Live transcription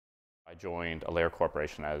I joined a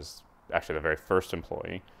corporation as actually the very first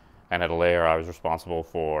employee. And at a I was responsible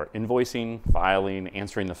for invoicing, filing,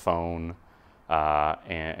 answering the phone,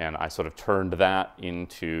 and I sort of turned that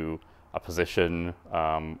into a position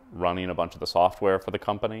running a bunch of the software for the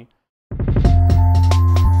company.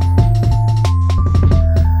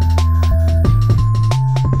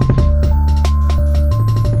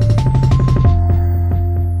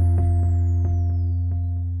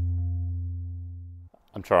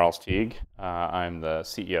 I'm Charles Teague. I'm the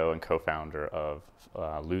CEO and co-founder of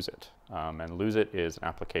Lose It. And Lose It is an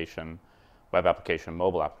application, web application,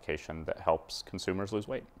 mobile application that helps consumers lose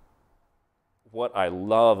weight. What I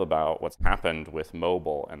love about what's happened with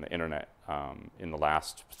mobile and the internet in the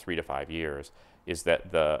last 3 to 5 years is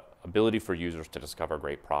that the ability for users to discover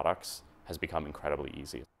great products has become incredibly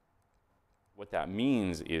easy. What that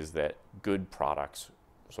means is that good products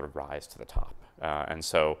sort of rise to the top. And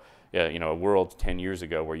so, a world 10 years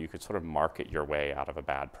ago where you could sort of market your way out of a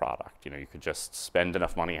bad product. You could just spend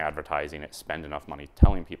enough money advertising it, spend enough money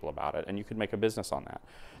telling people about it, and you could make a business on that.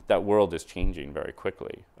 That world is changing very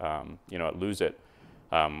quickly. At Lose It,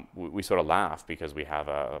 we sort of laugh because we have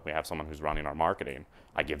someone who's running our marketing.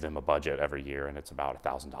 I give them a budget every year, and it's about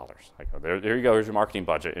 $1,000. I go, there you go, here's your marketing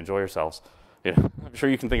budget. Enjoy yourselves. I'm sure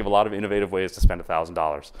you can think of a lot of innovative ways to spend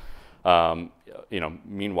 $1,000.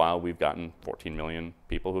 Meanwhile, we've gotten 14 million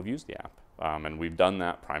people who've used the app. And we've done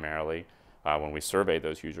that primarily when we survey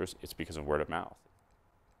those users, it's because of word of mouth.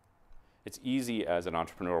 It's easy as an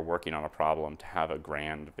entrepreneur working on a problem to have a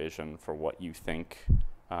grand vision for what you think,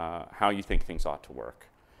 how you think things ought to work.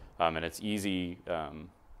 And it's easy to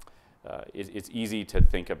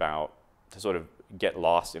think about, to sort of get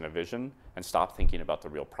lost in a vision and stop thinking about the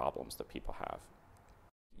real problems that people have.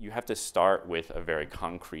 You have to start with a very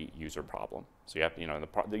concrete user problem. So you have,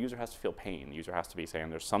 the user has to feel pain. The user has to be saying,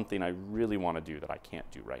 there's something I really want to do that I can't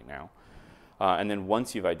do right now. And then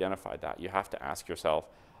once you've identified that, you have to ask yourself,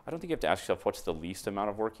 I don't think you have to ask yourself what's the least amount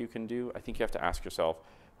of work you can do. I think you have to ask yourself,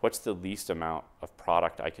 what's the least amount of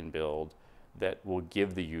product I can build that will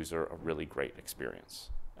give the user a really great experience.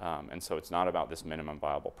 And so it's not about this minimum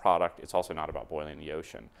viable product. It's also not about boiling the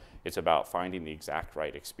ocean. It's about finding the exact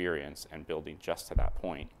right experience and building just to that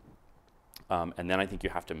point. And then I think you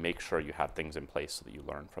have to make sure you have things in place so that you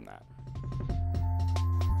learn from that.